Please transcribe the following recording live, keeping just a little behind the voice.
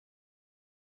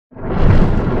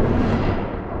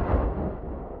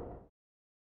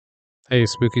Hey,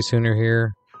 Spooky Sooner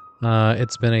here.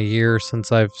 It's been a year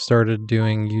since I've started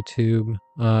doing YouTube.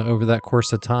 Over that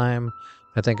course of time,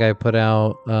 I think I put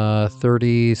out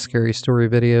 30 scary story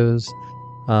videos,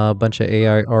 a bunch of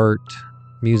AI art,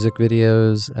 music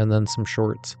videos, and then some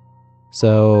shorts.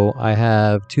 So I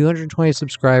have 220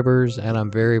 subscribers, and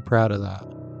I'm very proud of that.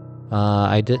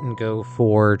 I didn't go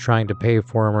for trying to pay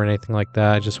for them or anything like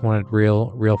that. I just wanted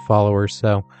real followers.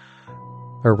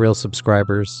 Or real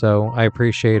subscribers. So I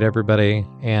appreciate everybody,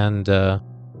 and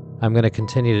I'm going to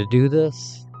continue to do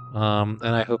this, and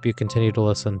I hope you continue to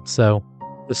listen. So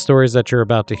the stories that you're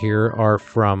about to hear are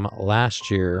from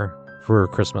last year for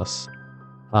Christmas.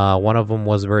 One of them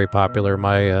was very popular.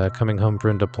 My coming home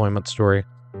from deployment story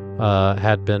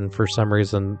had been, for some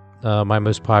reason, my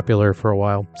most popular for a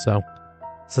while. So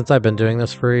since I've been doing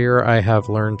this for a year, I have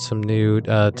learned some new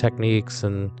techniques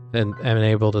and am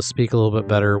able to speak a little bit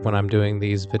better when I'm doing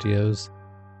these videos.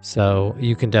 So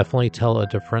you can definitely tell a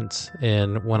difference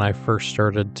in when I first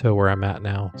started to where I'm at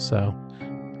now. So,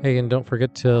 hey, and don't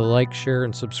forget to like, share,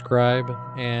 and subscribe.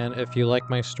 And if you like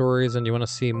my stories and you want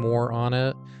to see more on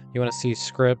it, you want to see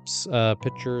scripts,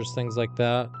 pictures, things like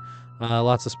that,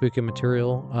 lots of spooky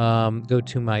material, go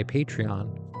to my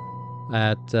Patreon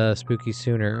at Spooky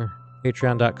Sooner.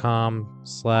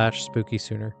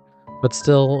 Patreon.com/SpookySooner. But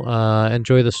still,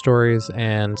 enjoy the stories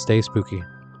and stay spooky.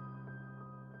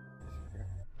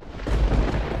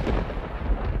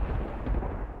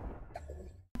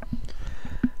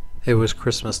 It was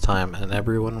Christmas time and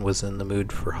everyone was in the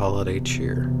mood for holiday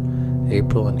cheer.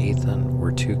 April and Ethan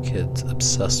were two kids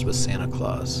obsessed with Santa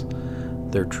Claus.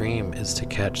 Their dream is to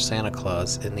catch Santa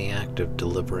Claus in the act of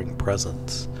delivering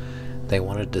presents. They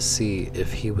wanted to see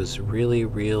if he was really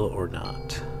real or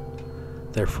not.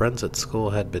 Their friends at school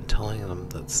had been telling them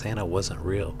that Santa wasn't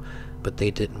real, but they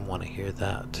didn't want to hear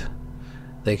that.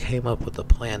 They came up with a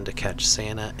plan to catch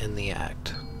Santa in the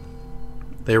act.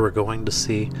 They were going to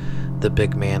see the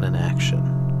big man in action.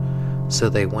 So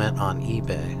they went on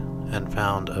eBay and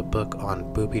found a book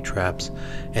on booby traps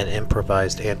and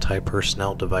improvised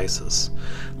anti-personnel devices,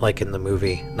 like in the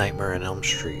movie Nightmare on Elm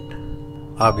Street.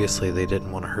 Obviously, they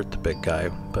didn't want to hurt the big guy,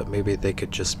 but maybe they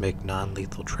could just make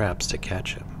non-lethal traps to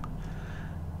catch him.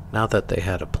 Now that they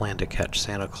had a plan to catch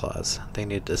Santa Claus, they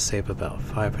needed to save about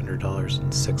 $500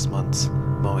 in 6 months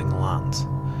mowing lawns,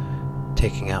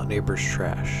 taking out neighbors'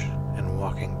 trash, and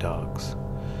walking dogs.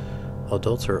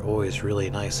 Adults are always really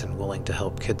nice and willing to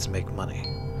help kids make money.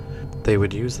 They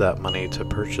would use that money to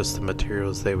purchase the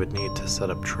materials they would need to set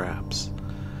up traps.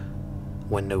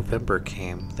 When November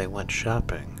came, they went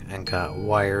shopping and got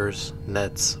wires,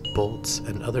 nets, bolts,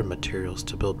 and other materials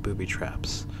to build booby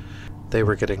traps. They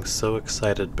were getting so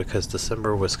excited because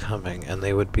December was coming and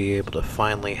they would be able to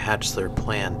finally hatch their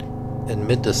plan. In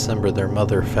mid-December, their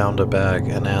mother found a bag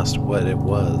and asked what it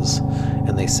was,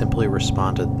 and they simply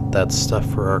responded, "That's stuff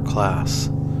for our class.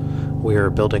 We are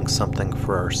building something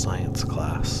for our science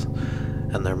class."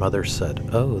 And their mother said,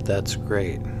 "Oh, that's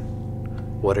great.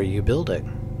 What are you building?"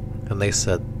 And they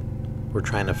said, "We're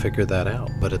trying to figure that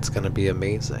out, but it's going to be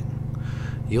amazing.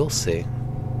 You'll see."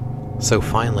 So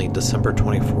finally, December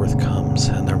 24th comes,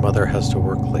 and their mother has to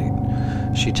work late.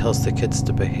 She tells the kids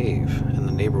to behave, and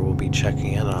the neighbor will be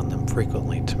checking in on them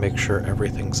frequently to make sure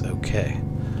everything's okay.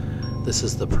 This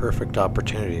is the perfect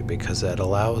opportunity because it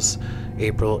allows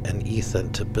April and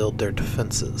Ethan to build their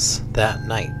defenses that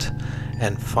night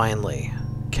and finally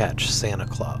catch Santa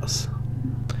Claus.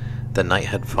 The night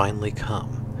had finally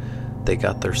come. They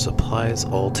got their supplies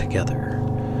all together.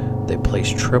 They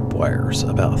placed tripwires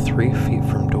about 3 feet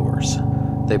from doors.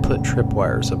 They put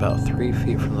tripwires about 3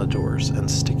 feet from the doors and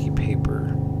sticky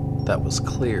paper that was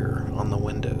clear on the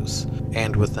windows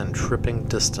and within tripping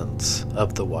distance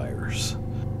of the wires.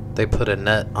 They put a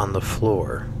net on the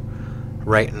floor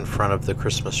right in front of the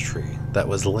Christmas tree that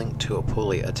was linked to a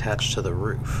pulley attached to the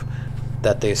roof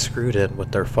that they screwed in with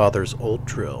their father's old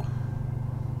drill.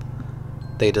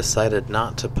 They decided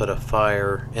not to put a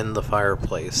fire in the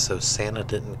fireplace so Santa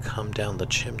didn't come down the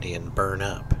chimney and burn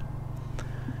up.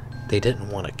 They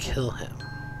didn't want to kill him.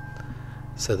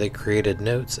 So they created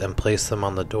notes and placed them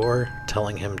on the door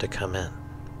telling him to come in.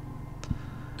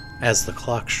 As the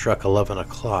clock struck 11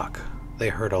 o'clock, they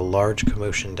heard a large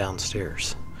commotion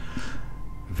downstairs.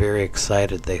 Very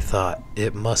excited, they thought,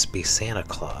 it must be Santa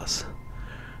Claus.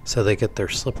 So they get their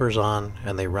slippers on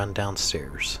and they run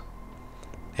downstairs.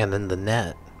 And in the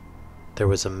net, there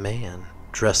was a man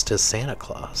dressed as Santa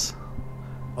Claus.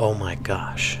 Oh my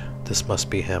gosh, this must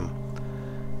be him.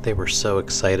 They were so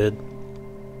excited.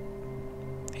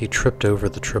 He tripped over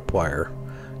the tripwire,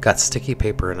 got sticky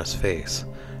paper in his face,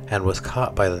 and was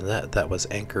caught by the net that was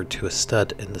anchored to a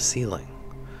stud in the ceiling.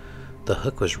 The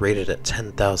hook was rated at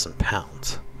 10,000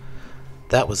 pounds.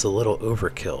 That was a little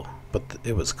overkill, but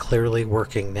it was clearly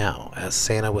working now, as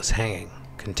Santa was hanging,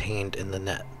 contained in the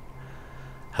net.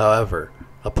 However,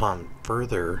 upon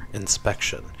further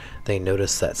inspection, they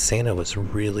noticed that Santa was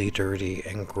really dirty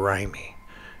and grimy,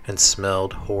 and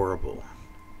smelled horrible.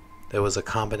 There was a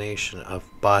combination of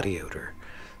body odor,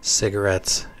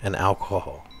 cigarettes, and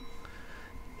alcohol.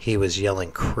 He was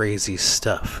yelling crazy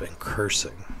stuff and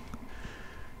cursing.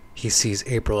 He sees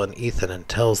April and Ethan and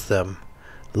tells them,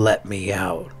 "Let me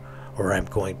out, or I'm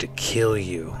going to kill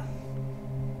you."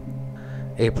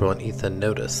 April and Ethan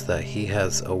notice that he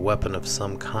has a weapon of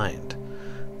some kind.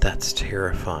 That's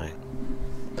terrifying.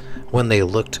 When they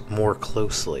looked more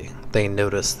closely, they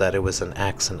noticed that it was an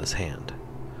axe in his hand.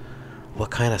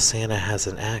 What kind of Santa has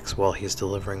an axe while he's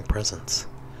delivering presents?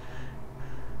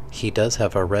 He does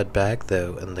have a red bag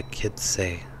though, and the kids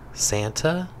say,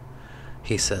 "Santa?"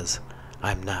 He says,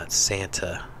 "I'm not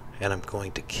Santa, and I'm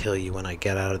going to kill you when I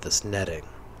get out of this netting."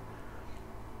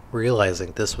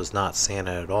 Realizing this was not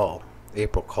Santa at all,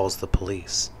 April calls the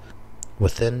police.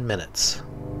 Within minutes,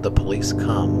 the police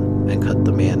come and cut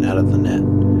the man out of the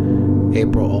net.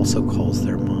 April also calls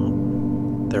their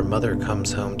mom. Their mother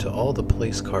comes home to all the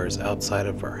police cars outside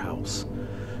of our house.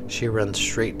 She runs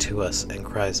straight to us and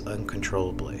cries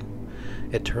uncontrollably.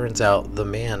 It turns out the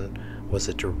man was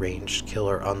a deranged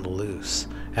killer on the loose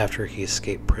after he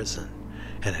escaped prison,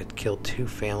 and had killed 2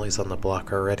 families on the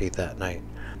block already that night,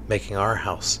 making our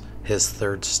house his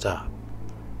 3rd stop.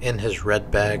 In his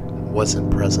red bag wasn't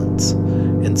presents.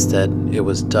 Instead, it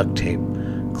was duct tape,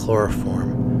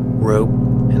 chloroform, rope,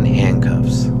 and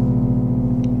handcuffs.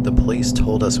 The police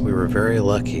told us we were very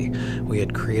lucky we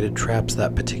had created traps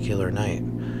that particular night.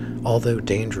 Although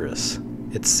dangerous,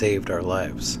 it saved our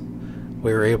lives.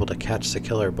 We were able to catch the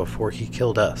killer before he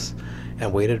killed us,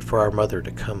 and waited for our mother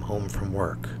to come home from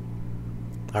work.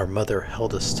 Our mother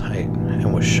held us tight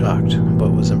and was shocked,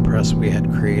 but was impressed we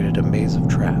had created a maze of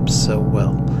traps so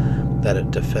well that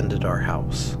it defended our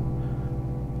house.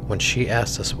 When she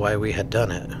asked us why we had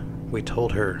done it, we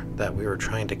told her that we were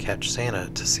trying to catch Santa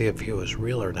to see if he was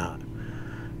real or not.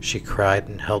 She cried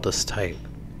and held us tight.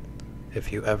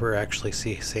 If you ever actually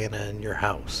see Santa in your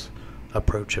house,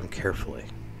 approach him carefully.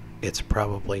 It's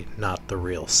probably not the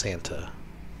real Santa.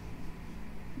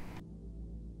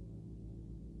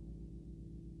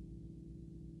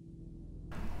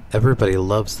 Everybody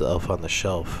loves the elf on the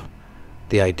shelf.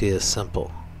 The idea is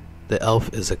simple. The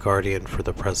elf is a guardian for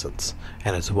the presents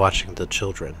and is watching the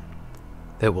children.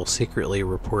 It will secretly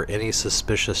report any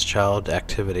suspicious child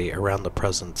activity around the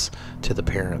presents to the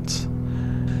parents.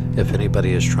 If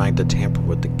anybody is trying to tamper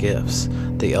with the gifts,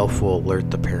 the elf will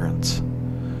alert the parents.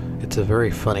 It's a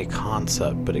very funny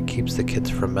concept, but it keeps the kids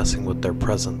from messing with their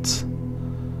presents.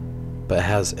 But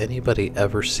has anybody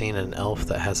ever seen an elf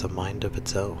that has a mind of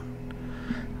its own?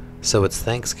 So it's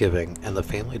Thanksgiving, and the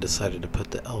family decided to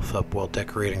put the elf up while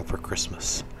decorating for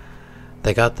Christmas.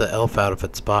 They got the elf out of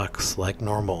its box like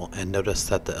normal and noticed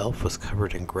that the elf was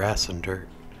covered in grass and dirt.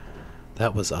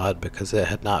 That was odd because it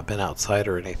had not been outside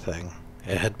or anything.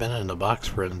 It had been in the box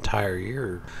for an entire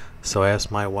year. So I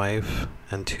asked my wife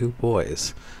and 2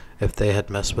 boys if they had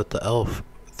messed with the elf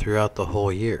throughout the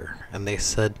whole year, and they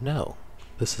said no.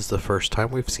 This is the first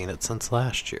time we've seen it since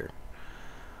last year.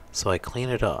 So I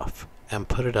cleaned it off and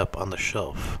put it up on the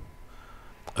shelf.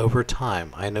 Over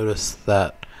time, I noticed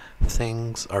that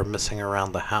things are missing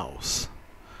around the house.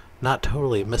 Not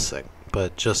totally missing,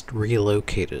 but just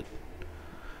relocated.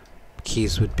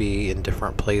 Keys would be in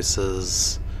different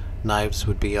places, knives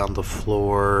would be on the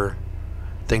floor,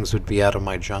 things would be out of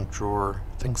my junk drawer,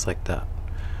 things like that.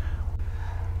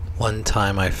 One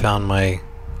time I found my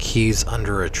keys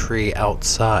under a tree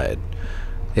outside.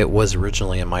 It was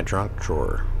originally in my junk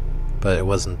drawer, but it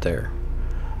wasn't there.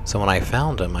 So when I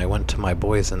found them, I went to my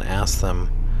boys and asked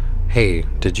them, "Hey,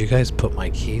 did you guys put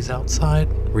my keys outside?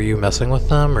 Were you messing with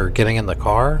them or getting in the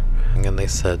car?" And they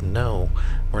said, "No,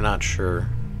 we're not sure.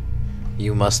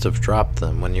 You must have dropped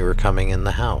them when you were coming in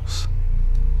the house."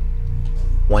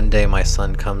 One day my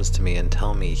son comes to me and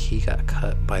tells me he got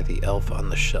cut by the elf on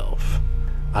the shelf.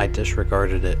 I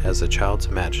disregarded it as a child's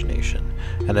imagination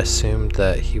and assumed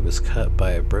that he was cut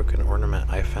by a broken ornament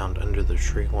I found under the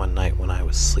tree one night when I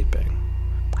was sleeping.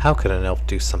 How could an elf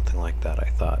do something like that, I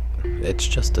thought. It's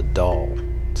just a doll.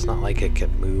 It's not like it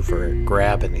can move or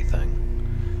grab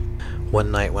anything.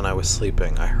 One night when I was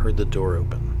sleeping, I heard the door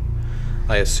open.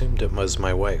 I assumed it was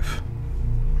my wife,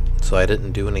 so I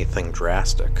didn't do anything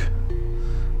drastic.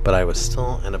 But I was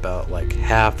still in about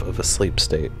half of a sleep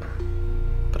state.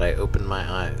 But I opened my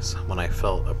eyes when I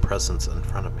felt a presence in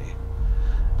front of me.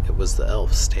 It was the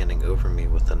elf standing over me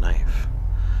with a knife.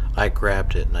 I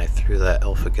grabbed it and I threw that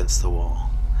elf against the wall.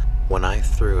 When I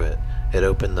threw it, it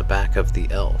opened the back of the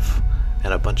elf,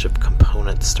 and a bunch of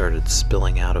components started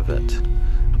spilling out of it.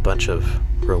 A bunch of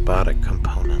robotic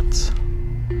components.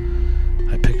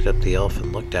 I picked up the elf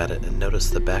and looked at it and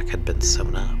noticed the back had been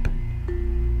sewn up.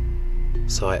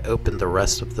 So I opened the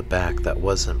rest of the back that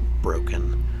wasn't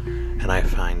broken, and I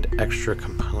found extra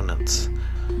components,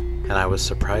 and I was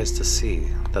surprised to see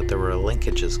that there were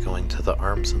linkages going to the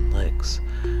arms and legs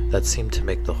that seemed to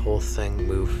make the whole thing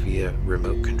move via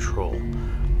remote control.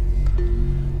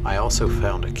 I also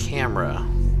found a camera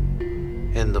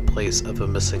in the place of a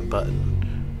missing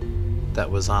button that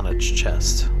was on its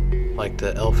chest, like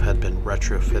the elf had been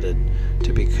retrofitted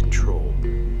to be controlled.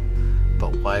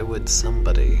 But why would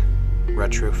somebody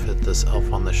retrofit this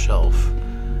elf on the shelf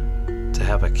to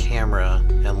have a camera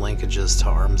and linkages to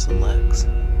arms and legs?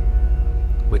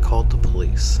 We called the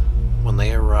police. When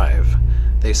they arrived,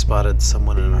 they spotted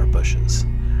someone in our bushes.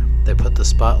 They put the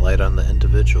spotlight on the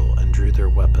individual and drew their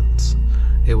weapons.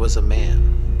 It was a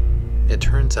man. It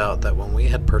turns out that when we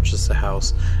had purchased the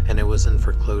house and it was in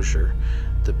foreclosure,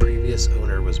 the previous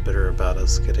owner was bitter about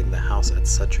us getting the house at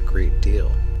such a great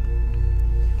deal.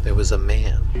 It was a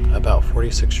man, about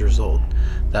 46 years old,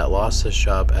 that lost his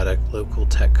job at a local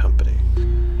tech company.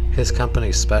 His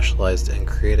company specialized in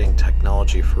creating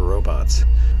technology for robots.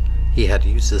 He had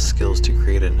used his skills to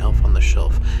create an elf on the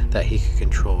shelf that he could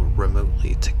control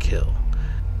remotely to kill.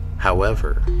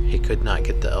 However, he could not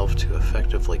get the elf to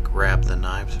effectively grab the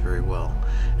knives very well,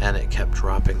 and it kept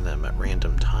dropping them at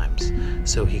random times,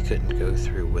 so he couldn't go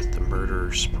through with the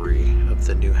murder spree of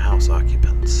the new house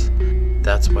occupants.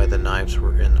 That's why the knives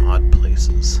were in odd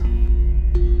places.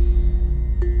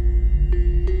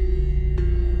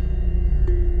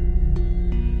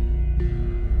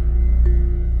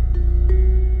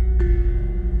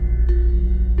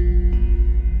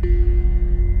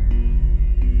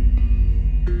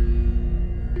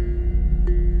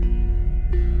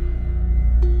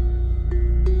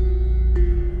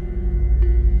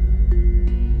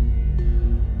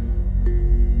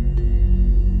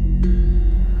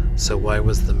 So why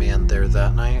was the man there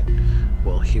that night?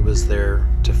 Well, he was there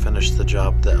to finish the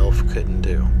job the elf couldn't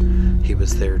do. He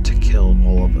was there to kill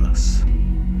all of us.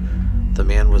 The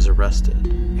man was arrested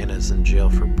and is in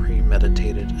jail for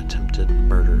premeditated attempted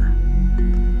murder.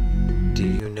 Do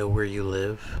you know where you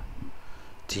live?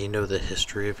 Do you know the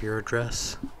history of your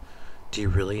address? Do you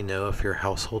really know if your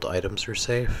household items are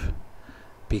safe?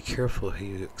 Be careful who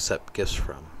you accept gifts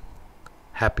from.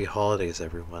 Happy holidays,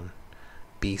 everyone.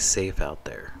 Be safe out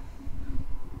there.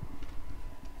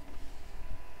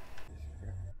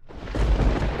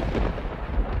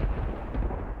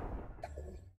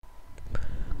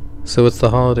 So it's the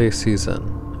holiday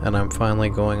season, and I'm finally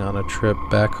going on a trip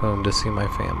back home to see my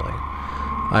family.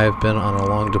 I have been on a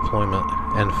long deployment,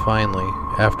 and finally,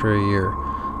 after a year,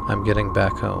 I'm getting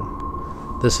back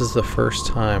home. This is the first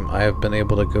time I have been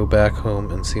able to go back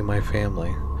home and see my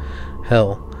family.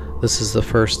 Hell, this is the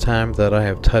first time that I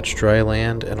have touched dry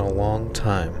land in a long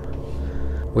time.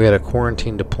 We had a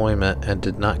quarantine deployment and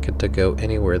did not get to go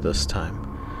anywhere this time.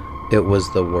 It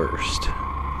was the worst.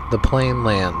 The plane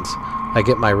lands. I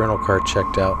get my rental car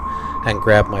checked out and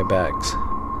grab my bags.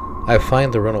 I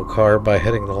find the rental car by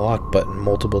hitting the lock button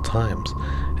multiple times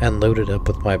and load it up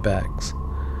with my bags.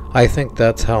 I think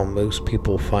that's how most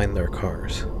people find their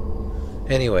cars.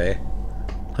 Anyway,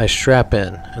 I strap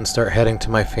in and start heading to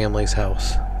my family's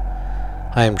house.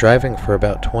 I am driving for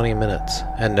about 20 minutes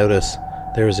and notice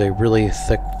there is a really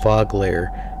thick fog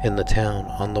layer in the town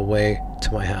on the way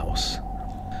to my house.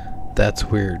 That's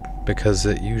weird because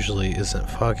it usually isn't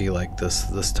foggy like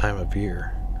this time of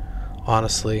year.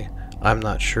 Honestly, I'm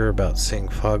not sure about seeing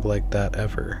fog like that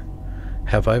ever.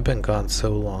 Have I been gone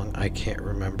so long I can't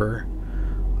remember?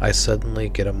 I suddenly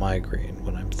get a migraine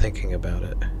when I'm thinking about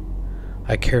it.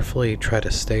 I carefully try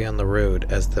to stay on the road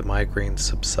as the migraine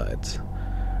subsides.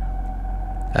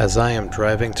 As I am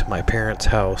driving to my parents'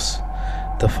 house,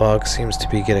 the fog seems to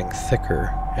be getting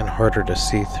thicker and harder to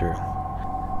see through.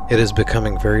 It is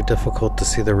becoming very difficult to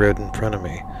see the road in front of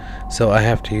me, so I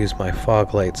have to use my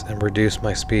fog lights and reduce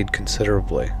my speed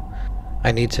considerably.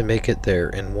 I need to make it there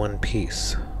in one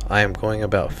piece. I am going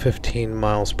about 15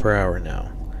 miles per hour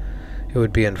now. It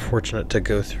would be unfortunate to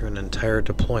go through an entire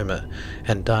deployment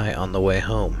and die on the way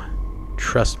home.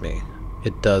 Trust me,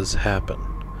 it does happen.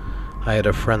 I had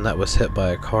a friend that was hit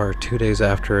by a car 2 days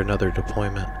after another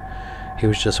deployment. He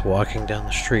was just walking down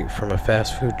the street from a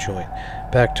fast food joint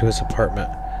back to his apartment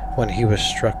when he was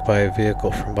struck by a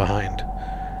vehicle from behind.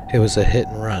 It was a hit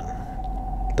and run.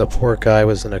 The poor guy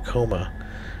was in a coma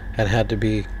and had to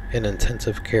be in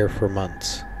intensive care for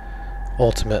months.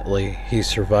 Ultimately, he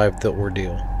survived the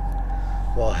ordeal.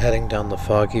 While heading down the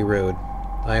foggy road,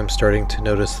 I am starting to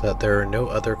notice that there are no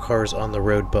other cars on the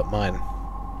road but mine.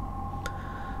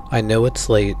 I know it's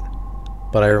late,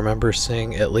 but I remember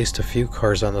seeing at least a few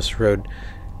cars on this road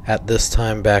at this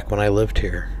time back when I lived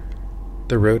here.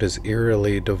 The road is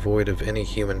eerily devoid of any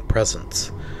human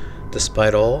presence.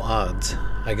 Despite all odds,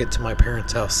 I get to my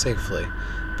parents' house safely,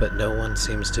 but no one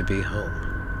seems to be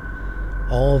home.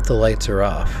 All of the lights are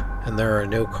off, and there are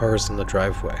no cars in the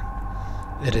driveway.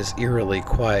 It is eerily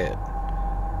quiet.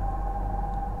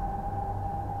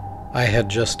 I had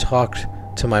just talked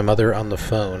to my mother on the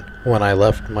phone when I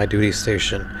left my duty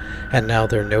station, and now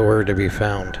they're nowhere to be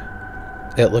found.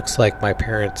 It looks like my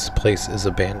parents' place is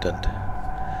abandoned.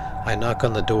 I knock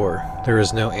on the door. There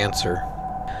is no answer.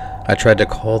 I tried to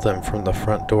call them from the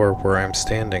front door where I'm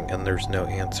standing, and there's no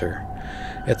answer.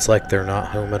 It's like they're not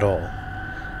home at all.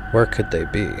 Where could they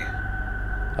be?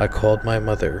 I called my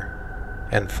mother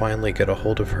and finally get a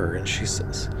hold of her, and she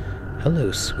says,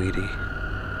 "Hello, sweetie.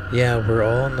 Yeah, we're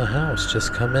all in the house.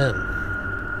 Just come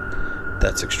in."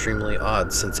 That's extremely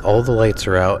odd since all the lights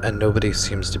are out and nobody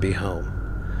seems to be home.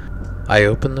 I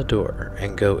open the door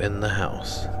and go in the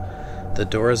house. The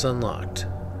door is unlocked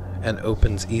and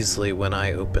opens easily when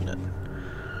I open it.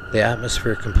 The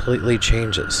atmosphere completely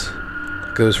changes,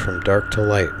 goes from dark to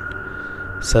light.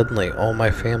 Suddenly, all my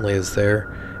family is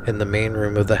there in the main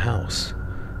room of the house.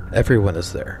 Everyone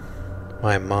is there.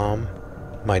 My mom,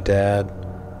 my dad,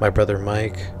 my brother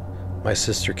Mike, my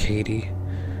sister Katie,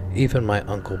 even my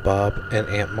Uncle Bob and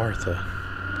Aunt Martha.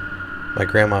 My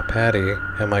Grandma Patty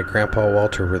and my Grandpa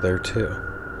Walter were there too.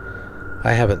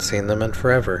 I haven't seen them in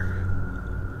forever.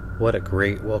 What a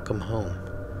great welcome home.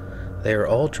 They are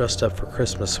all dressed up for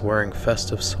Christmas wearing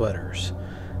festive sweaters.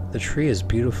 The tree is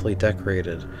beautifully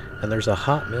decorated, and there's a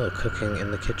hot meal cooking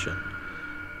in the kitchen.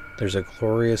 There's a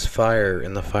glorious fire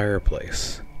in the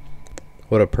fireplace.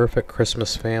 What a perfect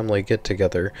Christmas family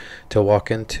get-together to walk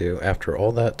into after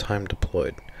all that time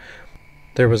deployed.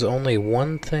 There was only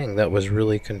one thing that was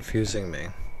really confusing me.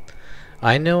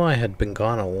 I know I had been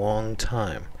gone a long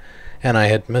time, and I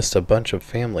had missed a bunch of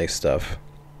family stuff,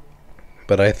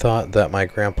 but I thought that my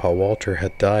Grandpa Walter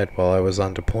had died while I was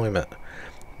on deployment.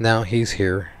 Now he's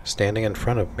here, standing in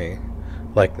front of me,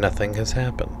 like nothing has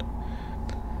happened.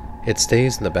 It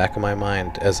stays in the back of my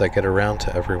mind as I get around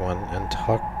to everyone and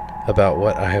talk about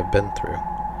what I have been through.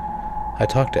 I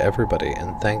talk to everybody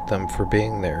and thank them for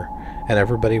being there, and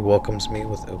everybody welcomes me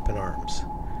with open arms.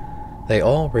 They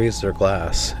all raise their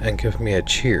glass and give me a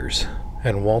cheers,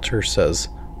 and Walter says,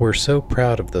 "We're so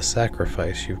proud of the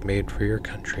sacrifice you've made for your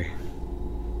country."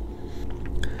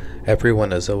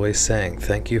 Everyone is always saying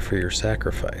thank you for your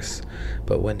sacrifice,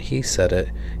 but when he said it,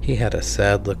 he had a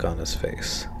sad look on his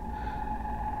face.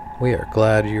 "We are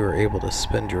glad you were able to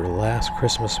spend your last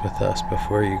Christmas with us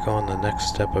before you go on the next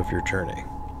step of your journey."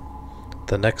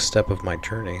 The next step of my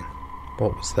journey?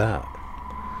 What was that?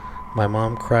 My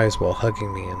mom cries while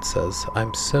hugging me and says,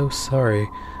 "I'm so sorry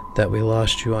that we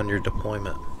lost you on your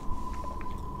deployment."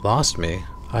 "Lost me?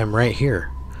 I'm right here.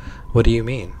 What do you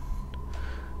mean?"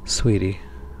 "Sweetie,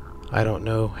 I don't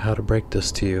know how to break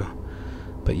this to you,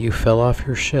 but you fell off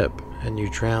your ship and you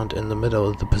drowned in the middle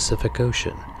of the Pacific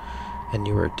Ocean, and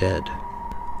you are dead."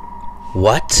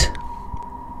 "What?"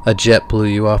 "A jet blew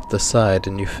you off the side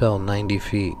and you fell 90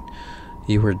 feet.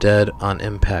 You were dead on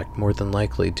impact, more than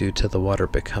likely due to the water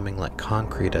becoming like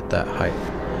concrete at that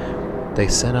height. They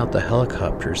sent out the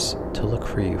helicopters to look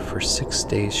for you for 6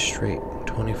 days straight,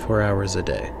 24 hours a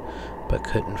day, but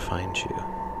couldn't find you.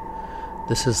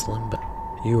 This is limbo.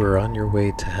 You are on your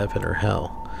way to heaven or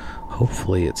hell.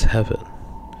 Hopefully it's heaven.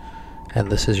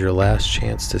 And this is your last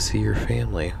chance to see your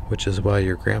family, which is why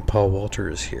your Grandpa Walter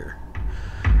is here.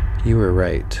 You were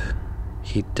right.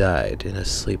 He died in his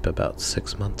sleep about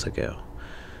 6 months ago.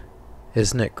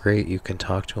 Isn't it great you can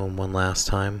talk to him one last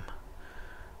time?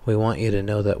 We want you to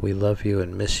know that we love you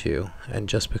and miss you, and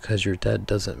just because you're dead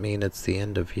doesn't mean it's the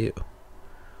end of you.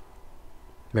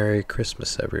 Merry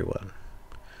Christmas, everyone.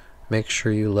 Make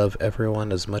sure you love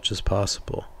everyone as much as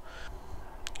possible.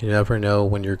 You never know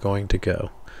when you're going to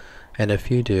go, and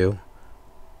if you do,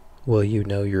 will you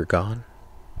know you're gone?"